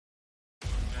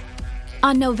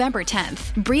On November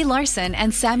 10th, Brie Larson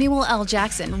and Samuel L.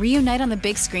 Jackson reunite on the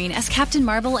big screen as Captain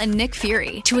Marvel and Nick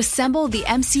Fury to assemble the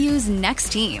MCU's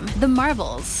next team, the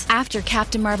Marvels. After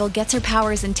Captain Marvel gets her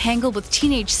powers entangled with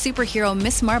teenage superhero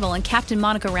Miss Marvel and Captain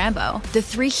Monica Rambeau, the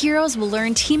three heroes will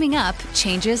learn teaming up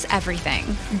changes everything.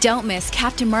 Don't miss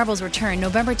Captain Marvel's return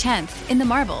November 10th in the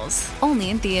Marvels, only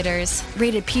in theaters.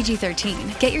 Rated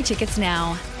PG-13. Get your tickets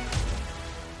now.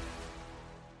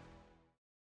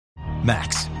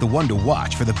 Max, the one to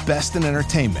watch for the best in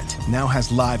entertainment, now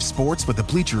has live sports with the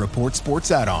Bleacher Report sports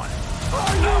add-on.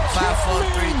 5, 4,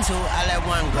 3, 2, I let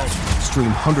one go. Stream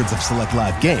hundreds of select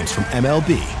live games from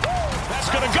MLB.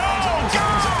 That's gonna go!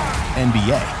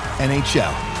 NBA,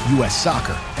 NHL, U.S.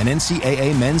 Soccer, and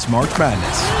NCAA Men's March Madness.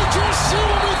 We just see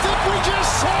what we think we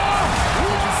just saw!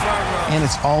 And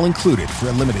it's all included for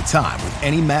a limited time with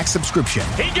any Max subscription.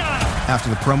 He got him!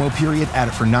 After the promo period, add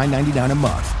it for $9.99 a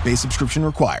month. Base subscription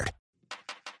required.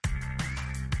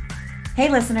 Hey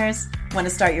listeners, want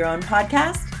to start your own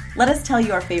podcast? Let us tell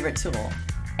you our favorite tool.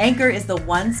 Anchor is the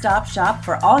one-stop shop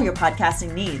for all your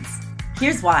podcasting needs.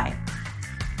 Here's why.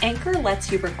 Anchor lets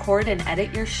you record and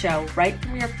edit your show right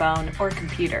from your phone or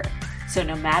computer. So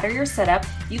no matter your setup,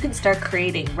 you can start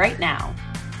creating right now.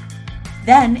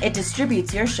 Then it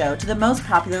distributes your show to the most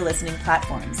popular listening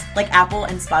platforms like Apple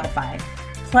and Spotify.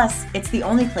 Plus, it's the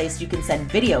only place you can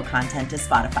send video content to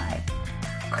Spotify.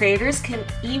 Creators can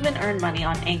even earn money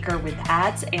on Anchor with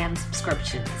ads and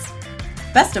subscriptions.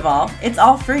 Best of all, it's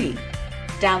all free.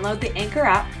 Download the Anchor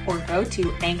app or go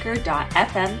to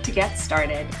anchor.fm to get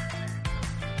started.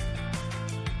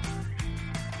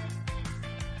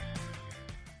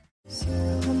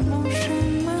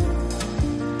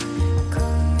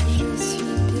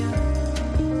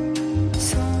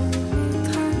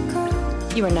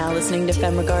 You are now listening to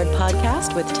Femme Regard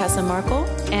Podcast with Tessa Markle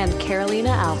And Carolina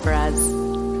Alvarez.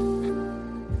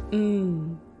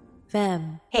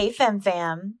 Femme. Hey, Femme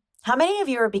Fam. How many of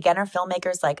you are beginner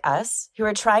filmmakers like us who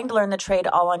are trying to learn the trade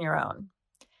all on your own?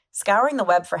 Scouring the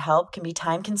web for help can be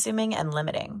time-consuming and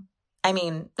limiting. I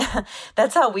mean,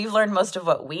 that's how we've learned most of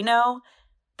what we know.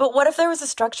 But what if there was a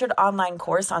structured online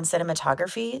course on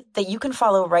cinematography that you can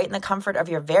follow right in the comfort of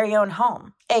your very own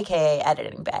home, aka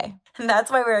editing bay? And that's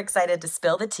why we're excited to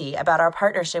spill the tea about our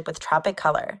partnership with Tropic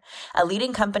Color, a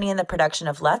leading company in the production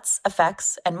of LUTs,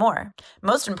 effects, and more.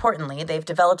 Most importantly, they've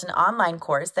developed an online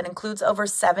course that includes over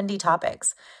 70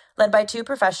 topics, led by 2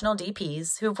 professional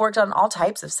DPs who've worked on all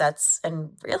types of sets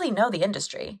and really know the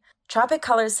industry. Tropic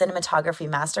Color's Cinematography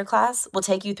Masterclass will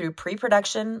take you through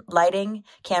pre-production, lighting,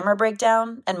 camera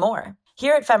breakdown, and more.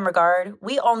 Here at Femme Regard,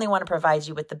 we only want to provide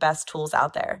you with the best tools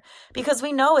out there because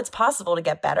we know it's possible to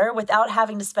get better without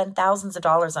having to spend thousands of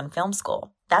dollars on film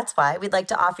school. That's why we'd like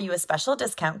to offer you a special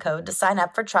discount code to sign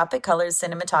up for Tropic Color's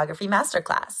Cinematography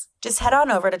Masterclass. Just head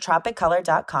on over to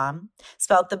tropiccolor.com,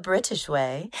 spelled the British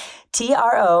way,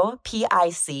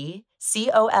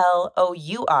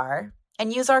 TROPICCOLOUR,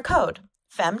 and use our code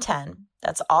FEM10,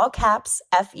 that's all caps,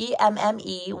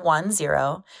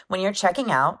 FEMME10, when you're checking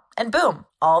out, and boom,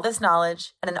 all this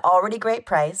knowledge at an already great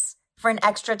price for an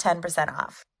extra 10%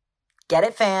 off. Get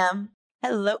it, fam?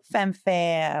 Hello, Femme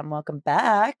Fam. Welcome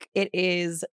back. It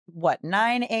is,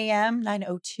 9 a.m.,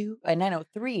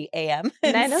 9:03 a.m.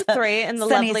 9:03 in the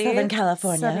sunny lovely Southern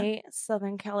California. Sunny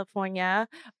Southern California.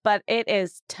 But it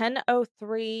is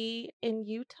 10:03 in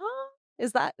Utah?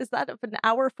 Is that an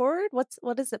hour forward? What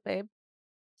is it, babe?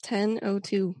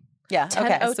 10:02. Yeah,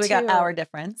 okay, so we got 10:02. our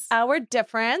difference. Our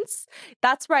difference.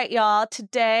 That's right, y'all.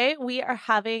 Today we are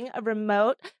having a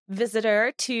remote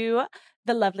visitor to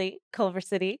the lovely Culver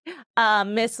City,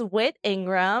 Miss Whit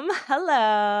Ingram.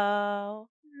 Hello.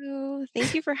 Hello.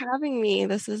 Thank you for having me.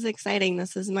 This is exciting.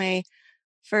 This is my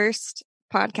first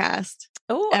podcast.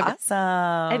 Oh, ever.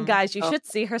 awesome. And guys, you should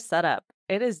see her setup.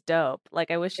 It is dope.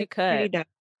 Like, I wish you Pretty could. dope.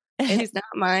 It's not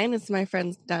mine. It's my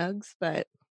friend Doug's, but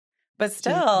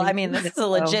still, I mean, this is a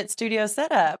legit studio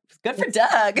setup. Good for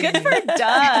Doug. Good for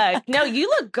Doug. No, you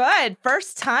look good.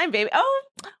 First time, baby. Oh,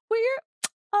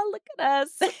 look at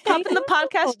us. Popping the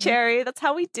podcast cherry. That's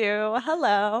how we do.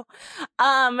 Hello.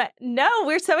 No,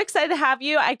 we're so excited to have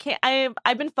you.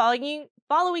 I've been following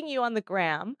you on the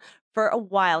gram for a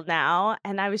while now,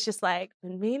 and I was just like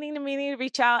meaning to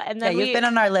reach out, and then you've been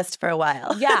on our list for a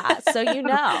while. Yeah, so you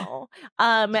know.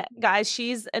 Guys,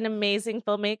 she's an amazing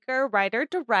filmmaker, writer,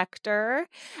 director,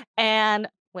 and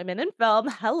women in film.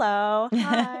 Hello.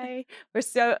 Hi. We're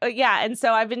so and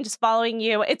so I've been just following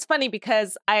you. It's funny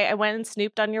because I went and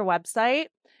snooped on your website,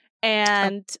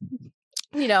 and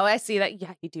you know, I see that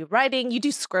you do writing, you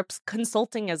do scripts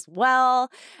consulting as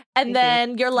well. And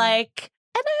then you're like,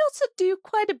 And I also do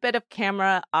quite a bit of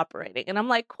camera operating. And I'm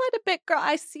like, quite a bit, girl.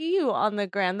 I see you on the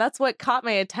gram. That's what caught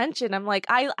my attention. I'm like,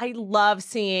 I love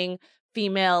seeing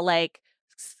female like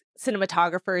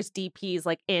cinematographers, DPs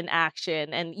like in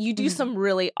action. And you do some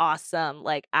really awesome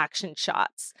like action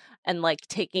shots and like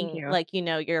taking like,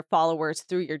 your followers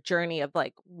through your journey of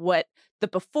like what the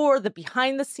before, the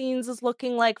behind the scenes is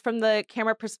looking like from the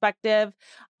camera perspective.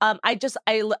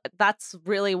 That's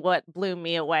really what blew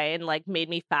me away and like made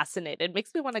me fascinated.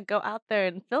 Makes me want to go out there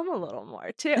and film a little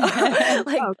more too,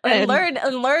 like and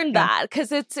learn that,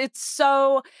 because it's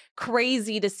so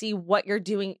crazy to see what you're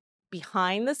doing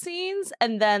behind the scenes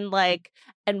and then like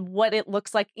and what it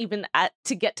looks like even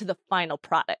to get to the final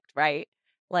product, right?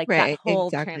 Like that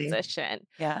whole transition.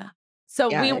 Yeah. So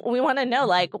we want to know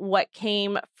like what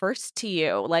came first to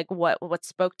you, like what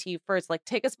spoke to you first. Like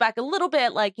take us back a little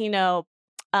bit, like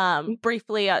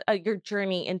briefly your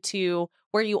journey into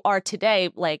where you are today,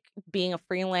 like being a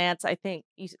freelance. I think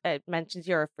it mentions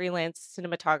you're a freelance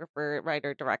cinematographer,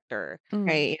 writer, director.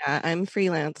 Right. Yeah, I'm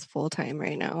freelance full time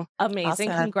right now.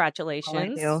 Amazing. Awesome. Congratulations. All I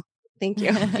do. Thank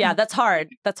you. Yeah, that's hard.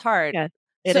 That's hard. Yeah,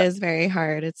 it is very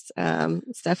hard. It's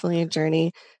definitely a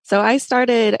journey. So I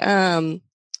started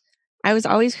I was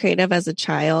always creative as a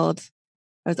child.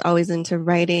 I was always into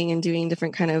writing and doing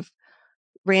different kind of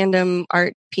random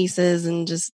art pieces and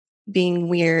just being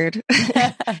weird.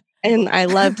 And I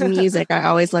loved music. I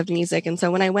always loved music. And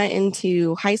so when I went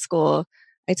into high school,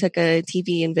 I took a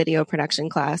TV and video production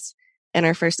class, and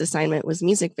our first assignment was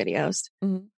music videos.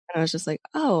 And I was just like,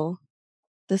 oh,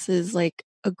 this is like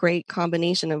a great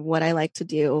combination of what I like to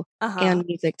do and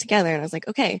music together. And I was like,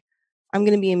 okay, I'm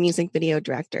going to be a music video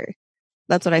director.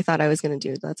 That's what I thought I was going to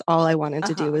do. That's all I wanted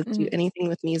to do, was do anything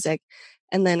with music.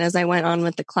 And then as I went on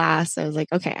with the class, I was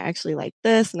like, okay, I actually like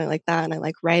this and I like that. And I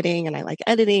like writing and I like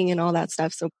editing and all that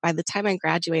stuff. So by the time I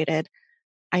graduated,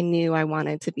 I knew I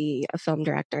wanted to be a film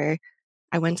director.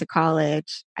 I went to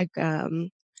college.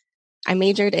 I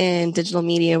majored in digital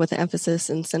media with an emphasis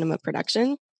in cinema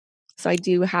production. So I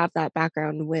do have that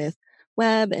background with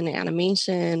web and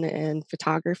animation and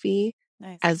photography,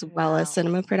 as well as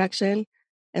cinema production.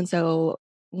 And so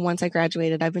once I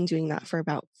graduated, I've been doing that for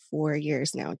about 4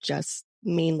 years now, just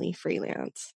mainly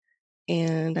freelance.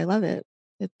 And I love it.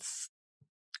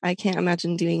 I can't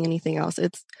imagine doing anything else.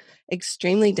 It's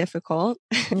extremely difficult.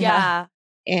 Yeah.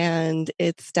 And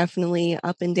it's definitely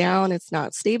up and down. It's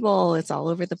not stable. It's all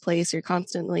over the place. You're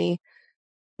constantly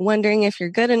wondering if you're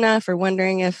good enough or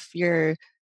wondering if you're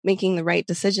making the right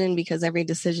decision, because every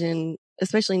decision,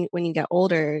 especially when you get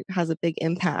older, has a big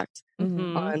impact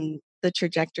on the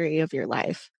trajectory of your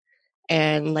life.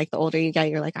 And like the older you get,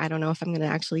 you're like, I don't know if I'm going to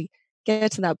actually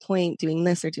get to that point doing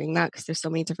this or doing that, because there's so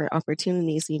many different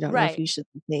opportunities. You don't know if you should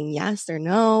be saying yes or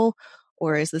no,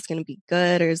 or is this going to be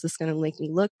good, or is this going to make me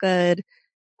look good?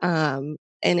 And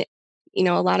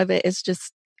a lot of it is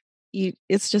just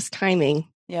it's just timing.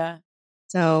 Yeah.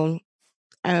 So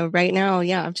right now,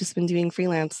 I've just been doing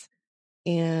freelance,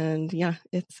 and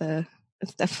it's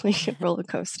definitely a roller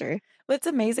coaster. Well, it's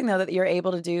amazing though that you're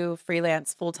able to do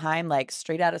freelance full time, like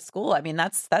straight out of school. I mean,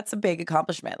 that's a big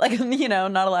accomplishment. Like,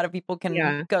 not a lot of people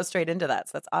can go straight into that.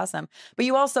 So that's awesome. But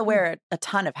you also wear a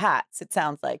ton of hats. It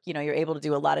sounds like, you're able to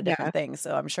do a lot of different things.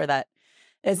 So I'm sure that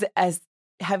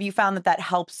have you found that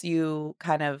helps you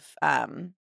kind of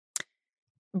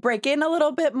break in a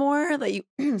little bit more, that you,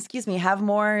 excuse me, have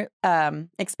more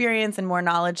experience and more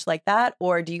knowledge like that?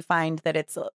 Or do you find that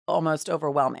it's almost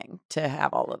overwhelming to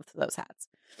have all of those hats?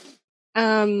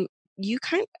 I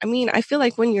feel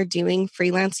like when you're doing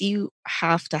freelance, you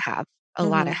have to have a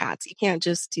lot of hats. You can't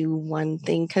just do one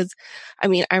thing. Cause I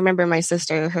remember my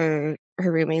sister, her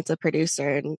roommate's a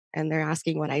producer, and they're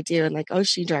asking what I do, and like, oh,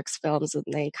 she directs films, and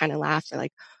they kind of laugh. They're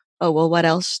like, oh, well, what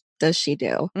else does she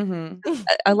do?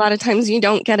 A lot of times you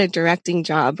don't get a directing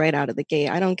job right out of the gate.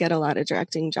 I don't get a lot of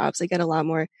directing jobs. I get a lot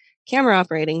more camera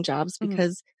operating jobs,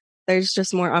 because there's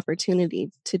just more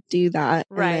opportunity to do that.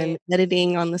 And then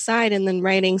editing on the side, and then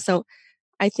writing. So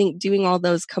I think doing all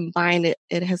those combined,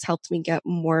 it has helped me get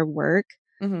more work.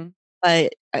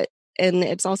 But and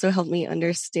it's also helped me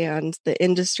understand the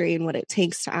industry and what it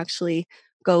takes to actually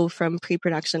go from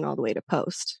pre-production all the way to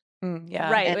post.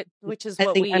 Right, which is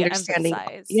what we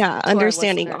emphasize.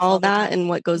 Understanding all that and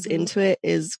what goes into it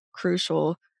is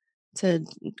crucial to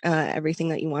everything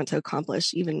that you want to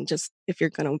accomplish, even just if you're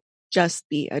going to just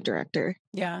be a director.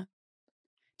 Yeah.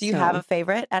 Do you have a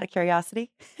favorite, out of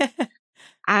curiosity?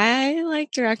 I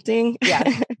like directing.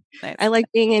 Yeah. Nice. I like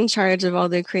being in charge of all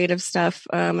the creative stuff.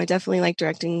 I definitely like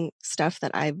directing stuff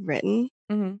that I've written.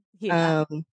 But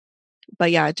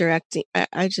directing,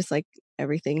 I just like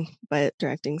everything, but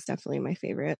directing is definitely my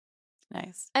favorite.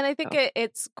 Nice. And I think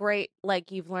it's great,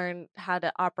 like you've learned how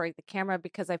to operate the camera,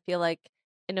 because I feel like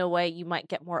in a way you might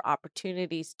get more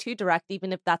opportunities to direct,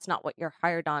 even if that's not what you're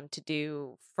hired on to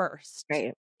do first.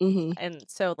 Right. Mm-hmm. And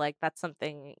so like that's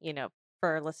something,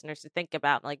 for listeners to think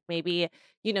about. Like maybe,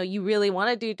 you really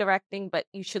want to do directing, but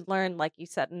you should learn, like you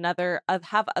said,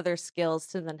 have other skills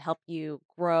to then help you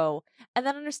grow and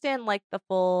then understand like the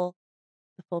full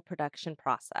production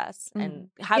process and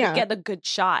how to get a good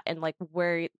shot and like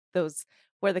where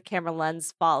the camera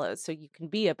lens follows, so you can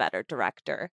be a better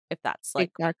director if that's like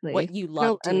exactly what you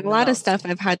love doing. And a lot of stuff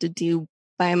I've had to do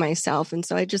by myself, and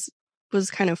so I just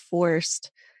was kind of forced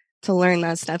to learn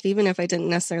that stuff, even if I didn't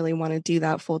necessarily want to do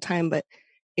that full time. But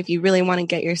if you really want to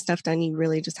get your stuff done, you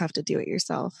really just have to do it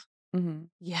yourself.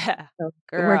 Yeah, so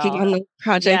girl. Working on the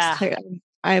projects, Yeah.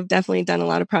 I've definitely done a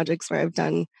lot of projects where I've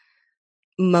done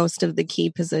most of the key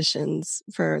positions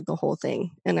for the whole thing,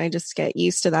 and I just get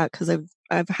used to that because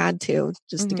I've had to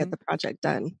just to get the project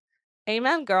done.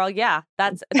 Amen, girl. Yeah,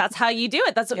 that's how you do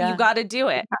it. That's what you got to do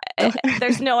it.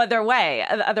 There's no other way.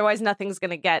 Otherwise, nothing's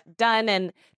going to get done.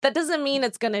 And that doesn't mean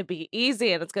it's going to be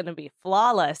easy and it's going to be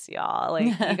flawless, y'all.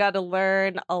 Like you got to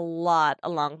learn a lot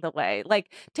along the way.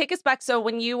 Like take us back. So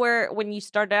when you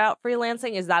started out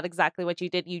freelancing, is that exactly what you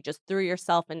did? You just threw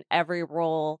yourself in every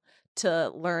role to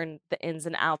learn the ins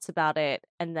and outs about it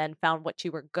and then found what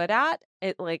you were good at?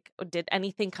 Did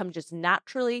anything come just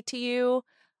naturally to you?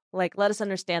 Like, let us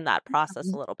understand that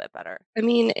process a little bit better. I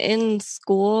mean, in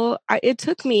school, it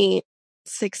took me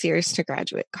 6 years to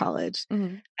graduate college.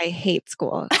 I hate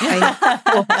school. I hate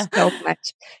school so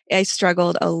much. I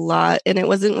struggled a lot. And it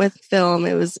wasn't with film.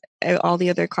 It was all the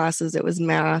other classes. It was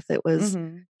math. It was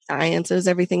science. It was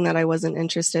everything that I wasn't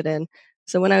interested in.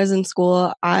 So when I was in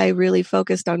school, I really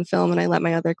focused on film and I let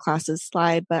my other classes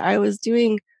slide. But I was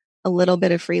doing a little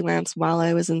bit of freelance while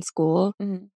I was in school.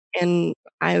 And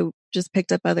I just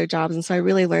picked up other jobs. And so I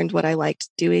really learned what I liked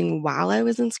doing while I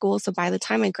was in school. So by the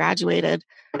time I graduated,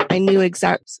 I knew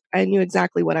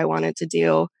exactly what I wanted to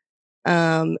do.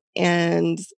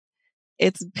 And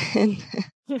it's been,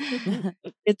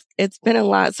 it's been a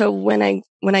lot. So when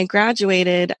I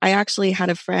graduated, I actually had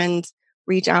a friend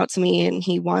reach out to me and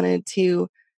he wanted to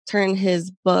turn his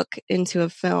book into a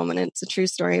film. And it's a true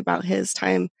story about his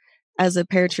time as a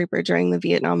paratrooper during the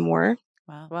Vietnam War.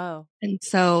 Wow. And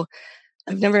so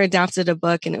I've never adapted a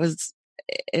book, and it was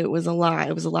a lot.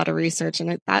 It was a lot of research,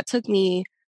 and that took me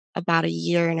about 1.5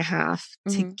 years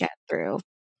to get through.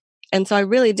 And so I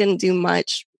really didn't do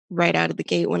much right out of the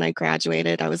gate when I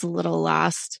graduated. I was a little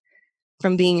lost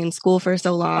from being in school for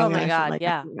so long. Oh my God,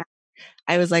 yeah.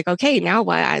 I was like, okay, now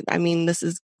what? I mean, this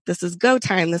is go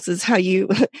time. This is how you,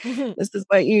 this is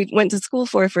what you went to school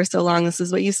for so long. This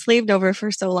is what you slaved over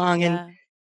for so long.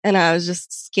 And I was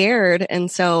just scared. And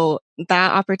so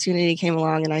that opportunity came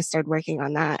along and I started working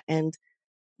on that. And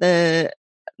the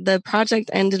project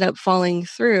ended up falling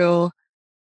through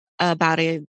about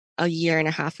 1.5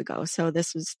 years ago. So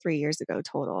this was 3 years ago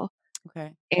total.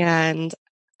 Okay. And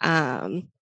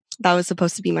that was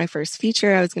supposed to be my first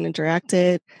feature. I was going to direct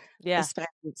it. Yeah. I spent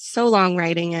so long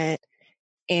writing it.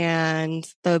 And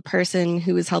the person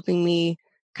who was helping me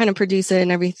kind of produce it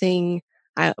and everything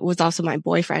was also my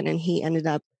boyfriend. And he ended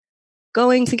up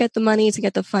going to get the money, to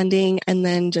get the funding, and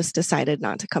then just decided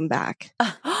not to come back.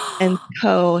 And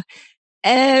so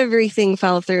everything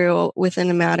fell through within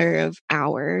a matter of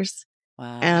hours.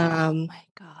 Wow. Oh my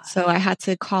God. So I had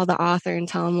to call the author and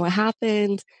tell him what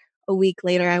happened. A week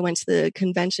later, I went to the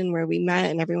convention where we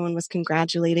met and everyone was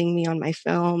congratulating me on my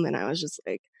film. And I was just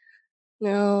like,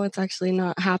 no, it's actually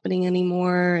not happening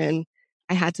anymore. And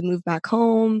I had to move back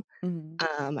home.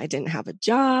 I didn't have a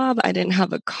job. I didn't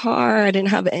have a car. I didn't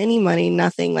have any money,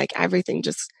 nothing. Like everything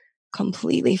just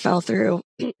completely fell through.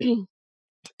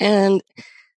 And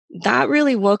that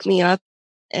really woke me up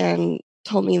and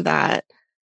told me that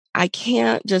I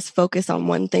can't just focus on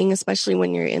one thing, especially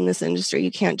when you're in this industry.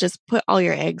 You can't just put all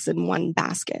your eggs in one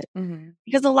basket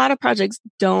because a lot of projects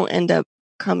don't end up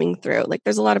coming through. Like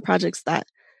there's a lot of projects that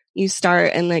you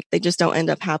start and like they just don't end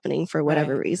up happening for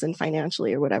whatever reason,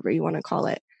 financially or whatever you want to call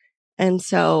it. And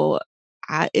so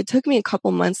it took me a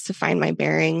couple months to find my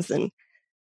bearings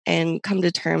and come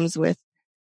to terms with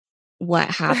what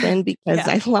happened because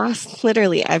I lost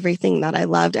literally everything that I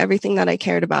loved, everything that I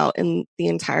cared about in the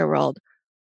entire world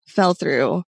fell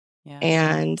through.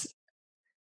 And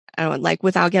I don't like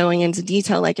without going into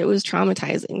detail, like it was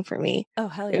traumatizing for me. Oh,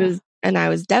 hell yeah. And I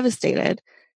was devastated.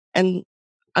 And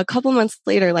a couple months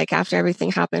later, like after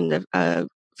everything happened, a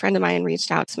friend of mine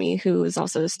reached out to me who was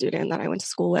also a student that I went to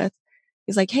school with.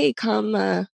 He's like, hey,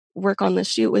 come work on the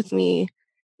shoot with me.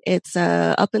 It's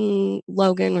up in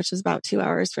Logan, which is about 2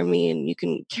 hours from me, and you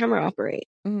can camera operate.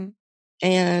 Mm-hmm.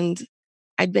 And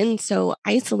I'd been so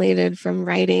isolated from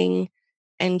writing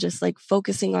and just like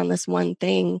focusing on this one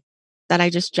thing that I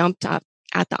just jumped up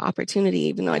at the opportunity,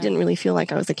 even though I didn't really feel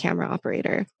like I was a camera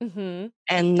operator. Mm-hmm.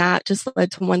 And that just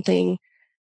led to one thing.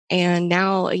 And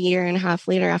now, a year and a half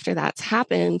later, after that's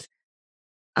happened,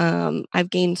 I've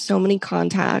gained so many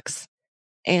contacts.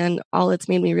 And all it's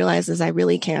made me realize is I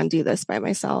really can do this by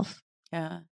myself.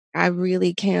 Yeah. I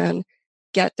really can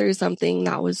get through something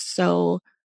that was so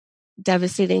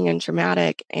devastating and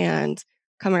traumatic and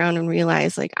come around and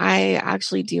realize like I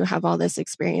actually do have all this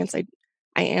experience.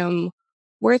 I am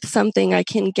worth something. I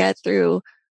can get through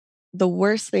the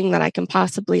worst thing that I can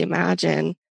possibly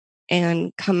imagine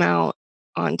and come out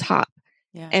on top.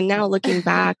 Yeah. And now looking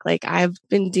back, like I've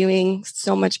been doing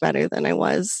so much better than I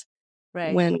was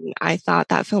when I thought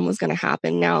that film was going to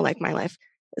happen. Now, like my life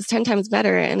is 10 times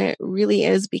better, and it really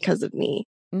is because of me.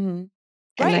 Mm-hmm.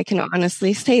 And I can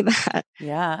honestly say that.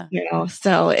 Yeah. You know,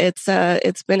 so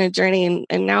it's been a journey,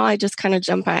 and now I just kind of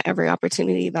jump at every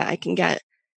opportunity that I can get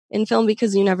in film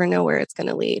because you never know where it's going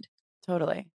to lead.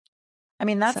 Totally. I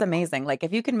mean, that's amazing. Like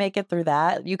if you can make it through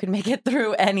that, you can make it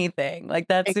through anything. Like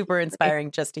that's super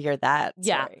inspiring just to hear that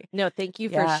story. No, thank you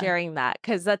for sharing that,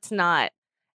 because that's not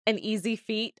an easy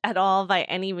feat at all by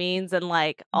any means. And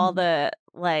like all the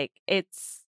like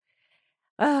it's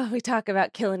we talk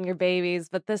about killing your babies,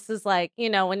 but this is like, you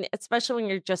know, especially when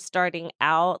you're just starting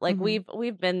out, like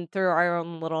we've been through our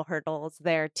own little hurdles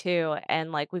there too.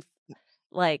 And like we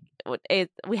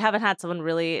haven't had someone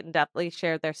really in-depthly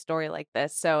share their story like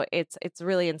this. So it's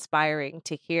really inspiring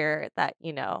to hear that,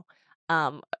 you know,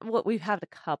 what we've had a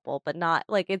couple, but not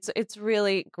like it's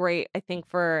really great, I think,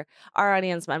 for our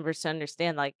audience members to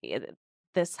understand like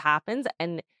this happens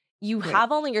and you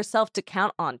have only yourself to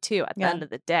count on too at the end of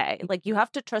the day. Like you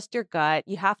have to trust your gut.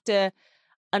 You have to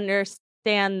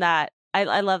understand that.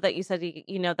 I love that you said,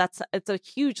 you know, it's a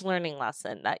huge learning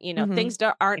lesson that, you know, things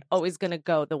aren't always going to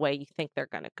go the way you think they're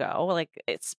going to go. Like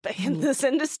it's in this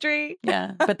industry.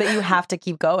 Yeah. But that you have to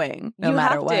keep going no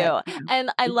matter what. You have to.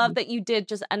 And I love that you did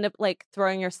just end up like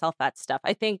throwing yourself at stuff.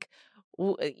 I think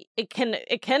it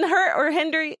can hurt or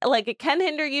hinder, like it can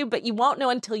hinder you, but you won't know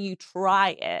until you try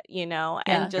it, you know,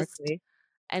 and just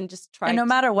try. And no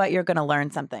matter what, you're going to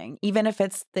learn something, even if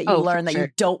it's that you learn that you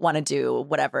don't want to do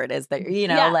whatever it is that, you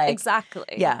know, like.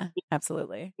 Exactly. Yeah,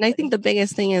 absolutely. And I think the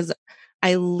biggest thing is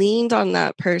I leaned on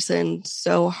that person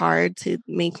so hard to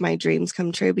make my dreams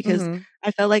come true because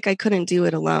I felt like I couldn't do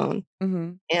it alone.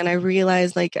 And I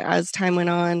realized like as time went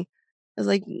on, I was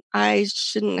like, I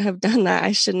shouldn't have done that.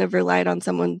 I shouldn't have relied on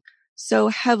someone so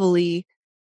heavily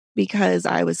because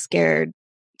I was scared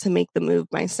to make the move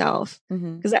myself.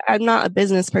 Because I'm not a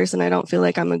business person. I don't feel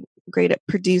like I'm great at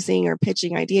producing or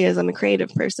pitching ideas. I'm a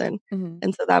creative person.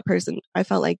 And so that person, I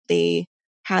felt like they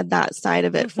had that side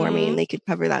of it for me and they could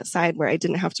cover that side where I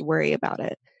didn't have to worry about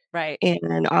it. Right.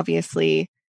 And obviously,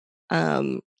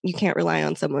 you can't rely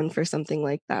on someone for something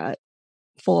like that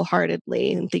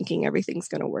full-heartedly and thinking everything's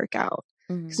going to work out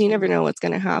because you never know what's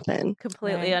going to happen.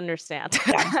 Completely understand.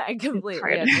 I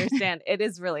completely understand. It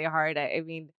is really hard. I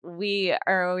mean, we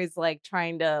are always like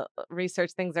trying to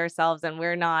research things ourselves, and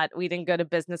we didn't go to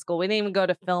business school. We didn't even go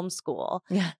to film school.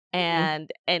 Yeah.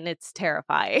 And it's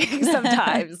terrifying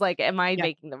sometimes. Like, am I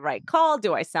making the right call?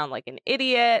 Do I sound like an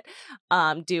idiot?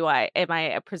 Am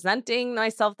I presenting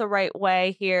myself the right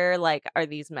way here? Like, are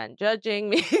these men judging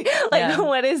me? Like,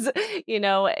 what is, you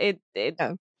know,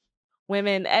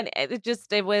 women, and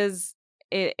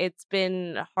it's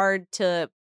been hard to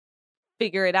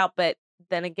figure it out, but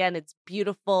then again, it's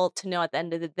beautiful to know at the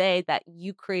end of the day that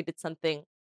you created something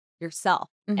yourself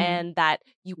and that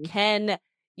you can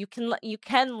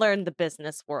learn the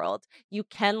business world, you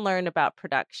can learn about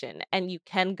production, and you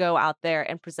can go out there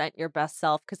and present your best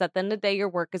self, because at the end of the day your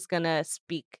work is going to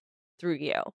speak through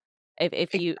you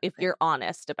if you're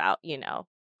honest about, you know,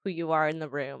 who you are in the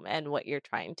room and what you're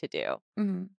trying to do.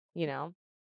 You know,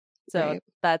 so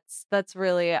that's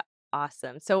really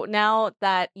awesome. So now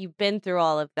that you've been through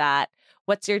all of that,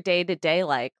 what's your day-to-day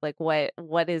like? Like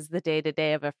what is the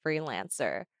day-to-day of a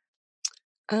freelancer?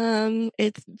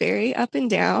 It's very up and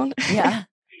down. Yeah.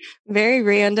 Very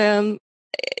random.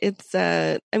 It's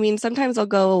I mean, sometimes I'll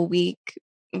go a week,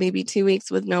 maybe 2 weeks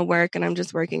with no work and I'm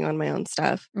just working on my own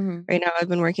stuff. Right now I've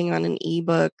been working on an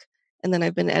ebook, and then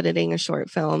I've been editing a short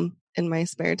film in my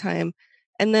spare time.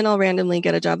 And then I'll randomly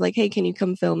get a job like, hey, can you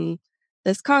come film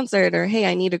this concert? Or, hey,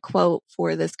 I need a quote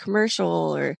for this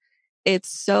commercial. Or it's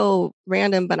so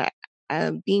random, but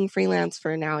being freelance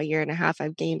for now a year and a half,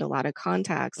 I've gained a lot of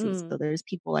contacts. And so there's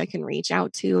people I can reach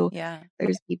out to. Yeah.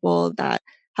 There's people that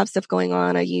have stuff going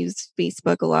on. I use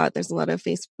Facebook a lot. There's a lot of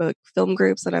Facebook film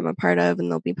groups that I'm a part of,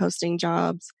 and they'll be posting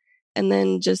jobs. And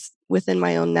then just within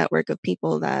my own network of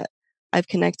people that I've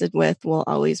connected with will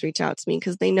always reach out to me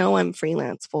because they know I'm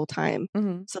freelance full time.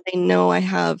 So they know I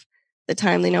have the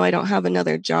time. They know I don't have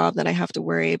another job that I have to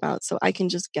worry about. So I can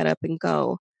just get up and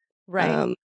go.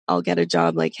 Right. I'll get a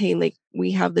job like, hey, like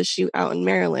we have this shoot out in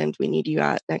Maryland. We need you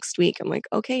at next week. I'm like,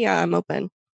 okay, yeah, I'm open.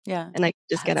 Yeah. And I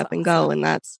just get That's up and go. awesome.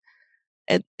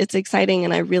 And it's exciting.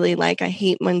 And I really I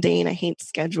hate mundane. I hate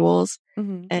schedules.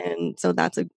 And so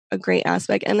that's a great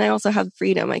aspect. And I also have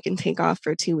freedom. I can take off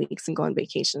for 2 weeks and go on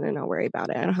vacation and not worry about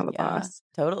it. I don't have a boss.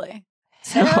 Totally.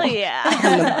 Hell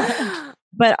yeah.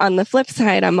 But on the flip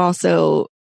side,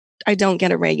 I don't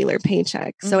get a regular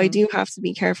paycheck. So I do have to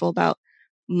be careful about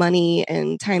money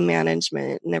and time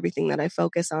management and everything that I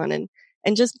focus on. And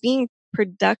just being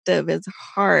productive is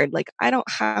hard. Like I don't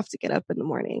have to get up in the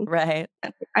morning. Right.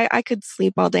 I could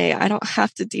sleep all day. I don't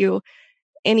have to do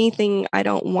anything I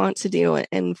don't want to do,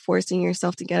 and forcing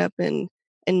yourself to get up and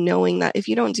knowing that if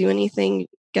you don't do anything,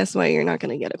 guess what? You're not going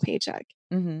to get a paycheck.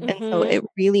 And so it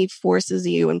really forces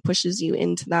you and pushes you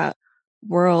into that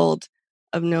world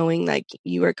of knowing that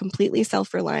you are completely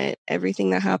self-reliant.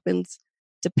 Everything that happens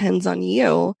depends on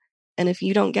you. And if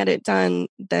you don't get it done,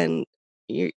 then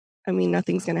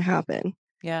nothing's going to happen.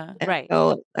 Yeah. And right.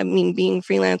 So, being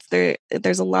freelance,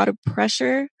 there's a lot of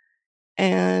pressure,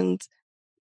 and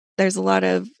there's a lot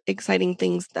of exciting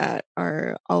things that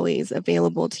are always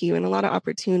available to you and a lot of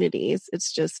opportunities.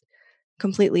 It's just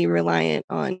completely reliant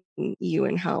on you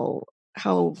and how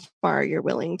far you're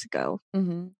willing to go.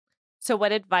 So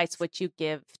what advice would you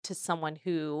give to someone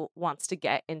who wants to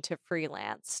get into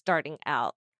freelance starting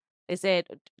out? Is it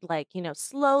like,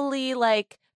 slowly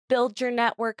like build your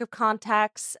network of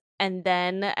contacts and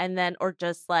then or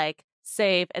just like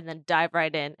save and then dive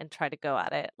right in and try to go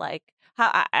at it? Like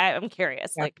how I'm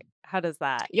curious, like how does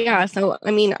that? Yeah. So,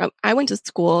 I went to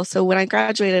school. So when I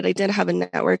graduated, I did have a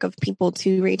network of people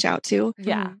to reach out to.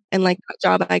 Yeah. And like the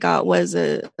job I got was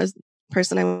a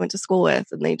person I went to school with,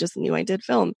 and they just knew I did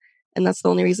film. And that's the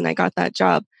only reason I got that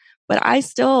job. But I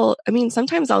still,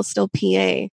 sometimes I'll still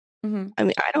PA.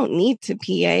 I don't need to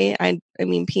PA.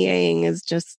 PAing is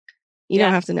just, you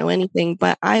don't have to know anything.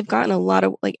 But I've gotten a lot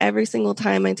of, like, every single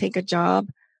time I take a job,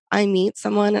 I meet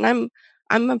someone, and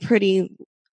I'm a pretty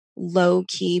low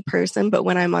key person, but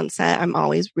when I'm on set, I'm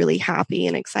always really happy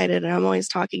and excited, and I'm always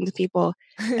talking to people,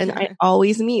 and I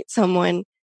always meet someone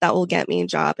that will get me a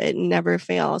job. It never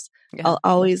fails. Yeah. I'll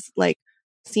always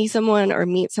see someone or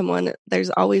meet someone.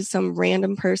 There's always some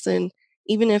random person,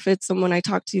 even if it's someone I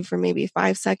talk to for maybe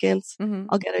 5 seconds,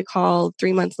 I'll get a call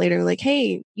 3 months later, like,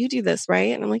 hey, you do this,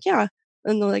 right? And I'm like, yeah.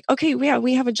 And they're like, okay, yeah,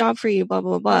 we have a job for you, blah,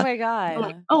 blah, blah. Oh my God. I'm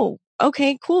like, oh,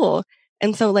 okay, cool.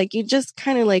 And so you just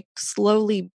kind of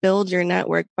slowly build your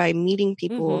network by meeting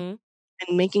people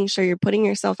and making sure you're putting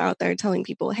yourself out there, telling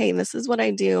people, hey, this is what I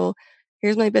do.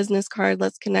 Here's my business card.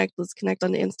 Let's connect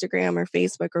on Instagram or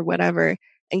Facebook or whatever,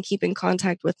 and keep in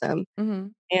contact with them.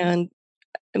 And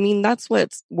that's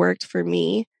what's worked for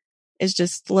me, is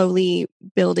just slowly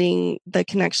building the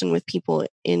connection with people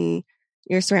in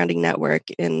your surrounding network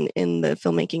in the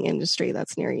filmmaking industry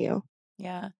that's near you.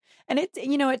 Yeah. And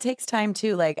it takes time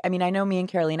too. Like, I know me and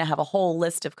Carolina have a whole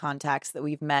list of contacts that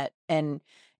we've met, and,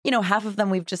 half of them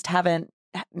we've just haven't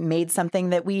made something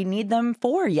that we need them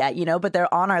for yet, but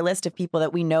they're on our list of people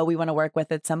that we know we want to work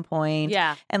with at some point.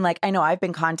 Yeah. And I know I've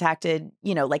been contacted,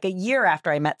 like a year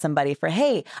after I met somebody for,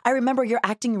 hey, I remember your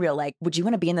acting reel. Like, would you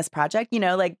want to be in this project?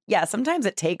 Sometimes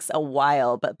it takes a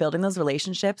while, but building those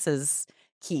relationships is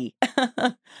key.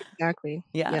 Exactly.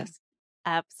 Yeah. Yes.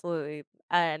 Absolutely.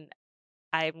 And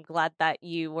I'm glad that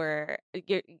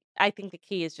I think the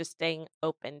key is just staying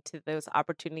open to those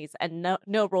opportunities, and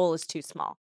no role is too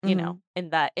small, in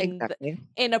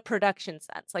a production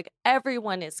sense. Like,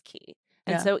 everyone is key.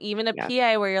 And so even a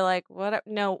PA where you're like, what?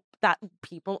 No, that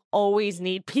people always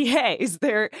need PAs.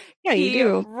 They're key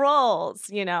roles,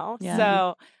 Yeah.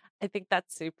 So I think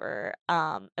that's super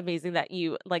amazing that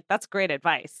you that's great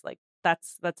advice. Like,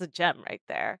 that's a gem right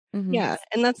there. Yeah.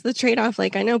 And that's the trade-off.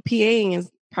 Like, I know PAing is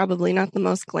probably not the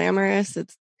most glamorous.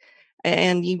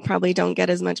 And you probably don't get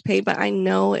as much pay, but I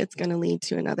know it's going to lead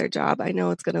to another job. I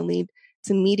know it's going to lead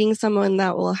to meeting someone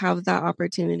that will have that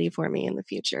opportunity for me in the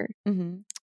future.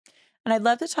 And I'd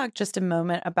love to talk just a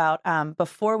moment about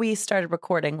before we started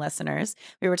recording, listeners,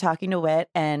 we were talking to Whit,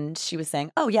 and she was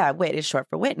saying, oh, yeah, Whit is short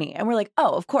for Whitney. And we're like,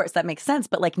 oh, of course, that makes sense.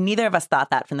 But neither of us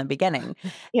thought that from the beginning.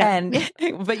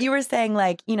 But you were saying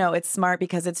it's smart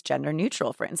because it's gender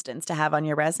neutral, for instance, to have on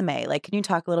your resume. Can you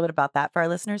talk a little bit about that for our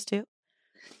listeners too?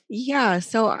 Yeah,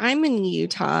 so I'm in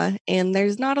Utah, and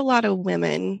there's not a lot of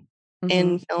women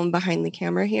in film behind the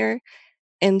camera here.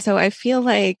 And so I feel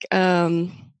like,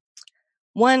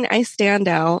 one, I stand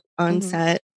out on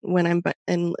set when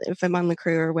and if I'm on the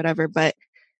crew or whatever, but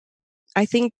I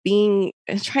think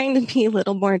trying to be a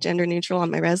little more gender neutral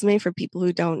on my resume for people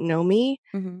who don't know me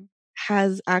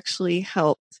has actually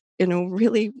helped in a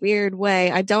really weird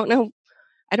way. I don't know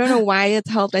why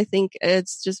it's helped. I think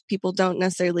it's just people don't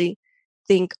necessarily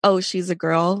think, oh, she's a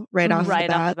girl right off the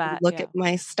bat. They look at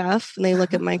my stuff and they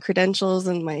look at my credentials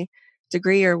and my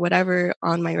degree or whatever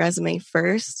on my resume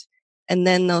first. And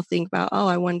then they'll think about, oh,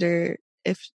 I wonder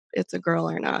if it's a girl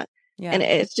or not. Yeah. And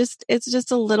it's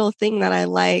just a little thing that I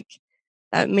like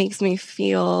that makes me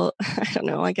feel, I don't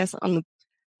know, I guess on the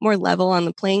more level on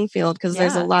the playing field, because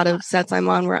there's a lot of sets I'm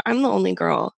on where I'm the only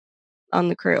girl on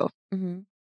the crew.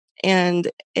 And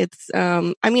it's,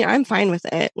 I mean, I'm fine with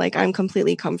it. Like, I'm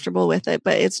completely comfortable with it,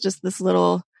 but it's just this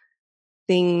little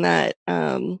thing that,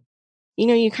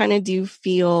 you kind of do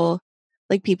feel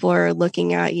like people are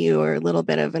looking at you, or a little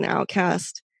bit of an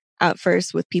outcast at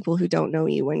first with people who don't know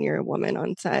you when you're a woman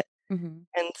on set. And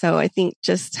so I think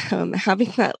just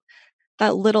having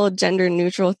that little gender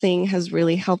neutral thing has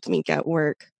really helped me get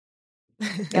work.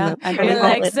 Yeah, you're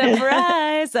like,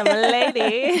 surprise, I'm a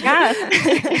lady. Yeah.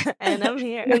 And I'm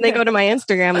here. And then they go to my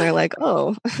Instagram and they're like,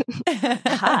 oh,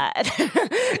 hot.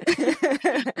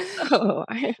 Oh,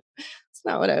 it's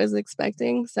not what I was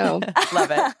expecting. So love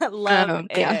it. Love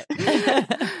it.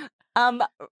 Yeah.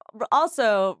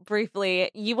 Also,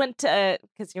 briefly, you went to,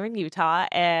 because you're in Utah,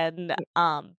 and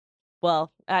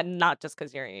well, not just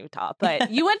because you're in Utah,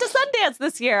 but you went to Sundance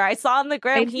this year. I saw on the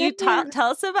gram. Can you tell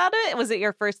us about it? Was it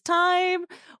your first time?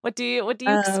 What do you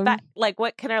expect? Like,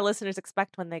 what can our listeners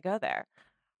expect when they go there?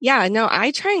 Yeah, no,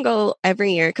 I try and go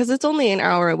every year because it's only an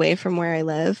hour away from where I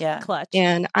live. Yeah, clutch.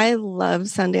 And I love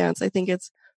Sundance. I think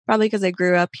it's probably because I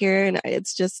grew up here, and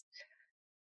it's just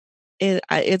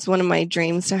it's one of my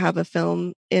dreams to have a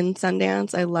film in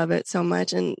Sundance. I love it so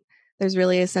much, and there's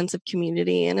really a sense of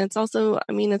community. And it's also,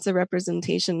 I mean, it's a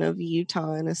representation of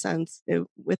Utah in a sense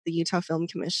with the Utah Film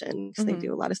Commission, because they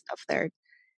do a lot of stuff there.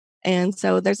 And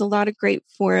so there's a lot of great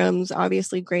forums,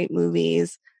 obviously great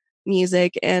movies,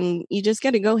 music, and you just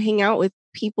get to go hang out with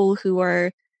people who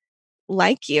are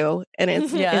like you. And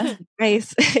it's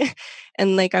nice.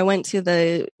 And like, I went to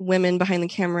the Women Behind the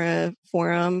Camera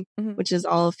forum, which is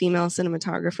all female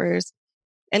cinematographers.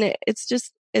 And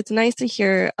it's nice to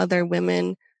hear other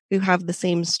women who have the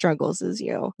same struggles as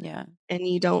you. Yeah. And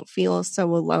you don't feel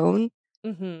so alone.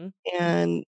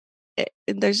 And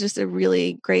there's just a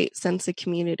really great sense of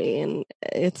community, and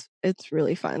it's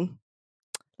really fun.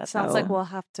 That sounds like we'll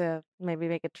have to maybe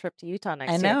make a trip to Utah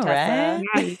next year. I know, right?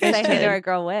 Yeah, say hey to our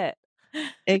girl Whit.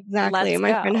 Exactly.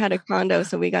 My friend had a condo,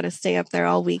 so we got to stay up there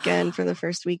all weekend for the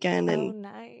first weekend. And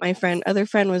my other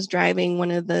friend was driving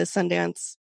one of the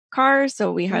Sundance cars,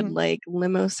 so we had like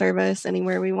limo service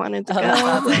anywhere we wanted to go.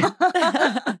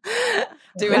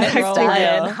 Doing it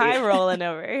high rolling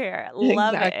over here.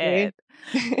 Love it.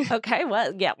 Okay,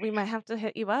 well, yeah, we might have to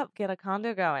hit you up, get a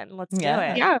condo going. Let's do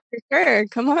it. Yeah, for sure.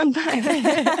 Come on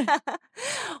by.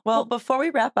 Well, before we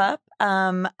wrap up,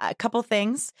 a couple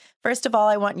things. First of all,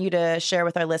 I want you to share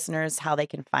with our listeners how they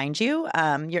can find you,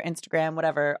 your Instagram,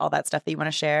 whatever, all that stuff that you want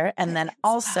to share. And then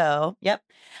also,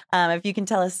 if you can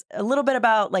tell us a little bit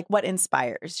about like what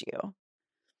inspires you.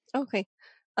 Okay.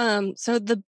 So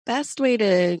the best way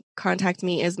to contact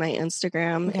me is my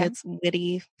Instagram. Okay. It's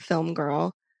Witty Film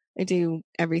Girl. I do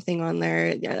everything on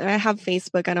there. I have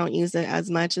Facebook. I don't use it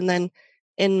as much. And then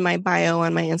in my bio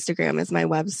on my Instagram is my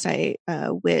website,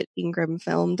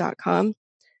 whitingramfilm.com.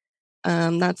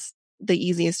 That's the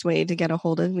easiest way to get a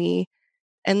hold of me.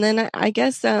 And then I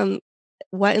guess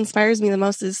what inspires me the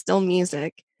most is still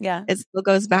music. Yeah. It still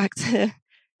goes back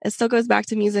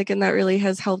to music, and that really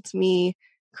has helped me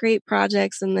create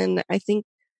projects. And then I think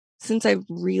since I've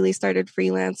really started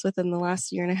freelance within the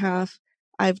last year and a half,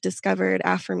 I've discovered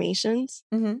affirmations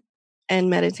and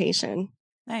meditation.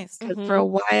 Nice. For a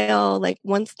while, like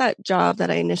once that job that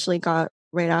I initially got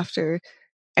right after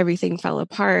everything fell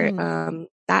apart,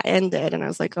 that ended. And I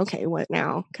was like, okay, what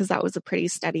now? Because that was a pretty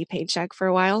steady paycheck for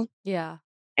a while. Yeah.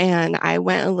 And I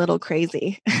went a little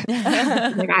crazy.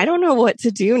 Like, I don't know what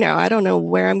to do now. I don't know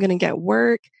where I'm going to get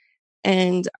work.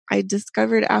 And I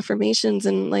discovered affirmations,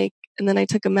 and then I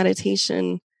took a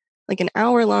meditation, like an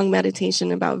hour-long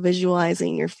meditation about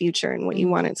visualizing your future and what you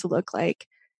want it to look like.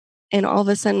 And all of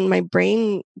a sudden my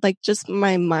brain, like just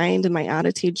my mind and my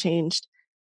attitude changed,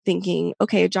 thinking,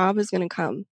 okay, a job is going to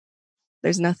come.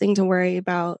 There's nothing to worry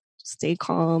about. Stay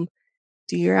calm,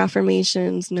 do your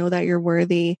affirmations, know that you're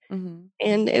worthy.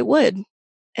 And it would.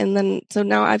 And then, so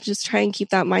now I've just try and keep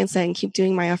that mindset and keep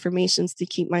doing my affirmations to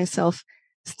keep myself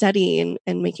steady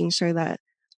and making sure that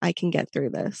I can get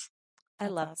through this. I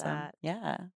love that.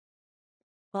 Yeah.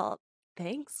 Well,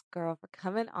 thanks, girl, for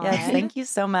coming on. Yes, thank you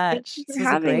so much. Thank you for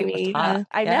having me.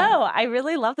 I know. I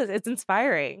really love this. It's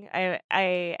inspiring.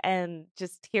 I and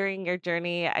just hearing your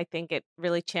journey, I think it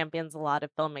really champions a lot of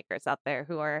filmmakers out there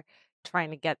who are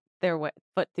trying to get their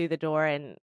foot through the door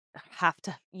and have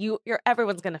to.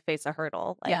 Everyone's going to face a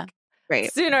hurdle,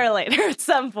 Right. sooner or later at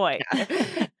some point.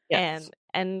 Yeah. Yes.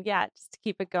 And yeah, just to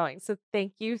keep it going. So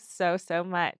thank you so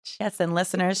much. Yes, and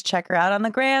listeners, check her out on the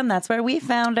gram. That's where we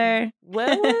found her. Woo,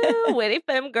 witty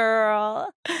femme girl.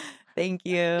 Thank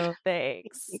you.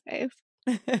 Thanks. You guys.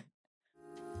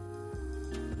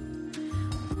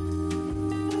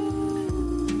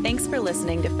 Thanks for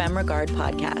listening to Femme Regard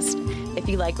Podcast. If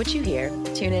you like what you hear,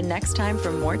 tune in next time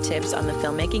for more tips on the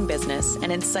filmmaking business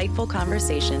and insightful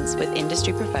conversations with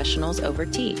industry professionals over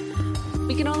tea.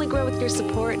 We can only grow with your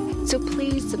support, so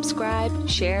please subscribe,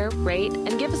 share, rate,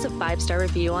 and give us a 5-star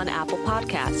review on Apple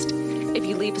Podcast. If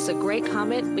you leave us a great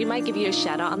comment, we might give you a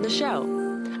shout out on the show.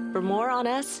 For more on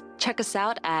us, check us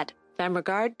out at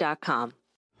femregard.com.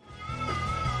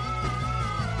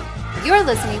 You're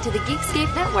listening to the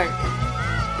Geekscape Network.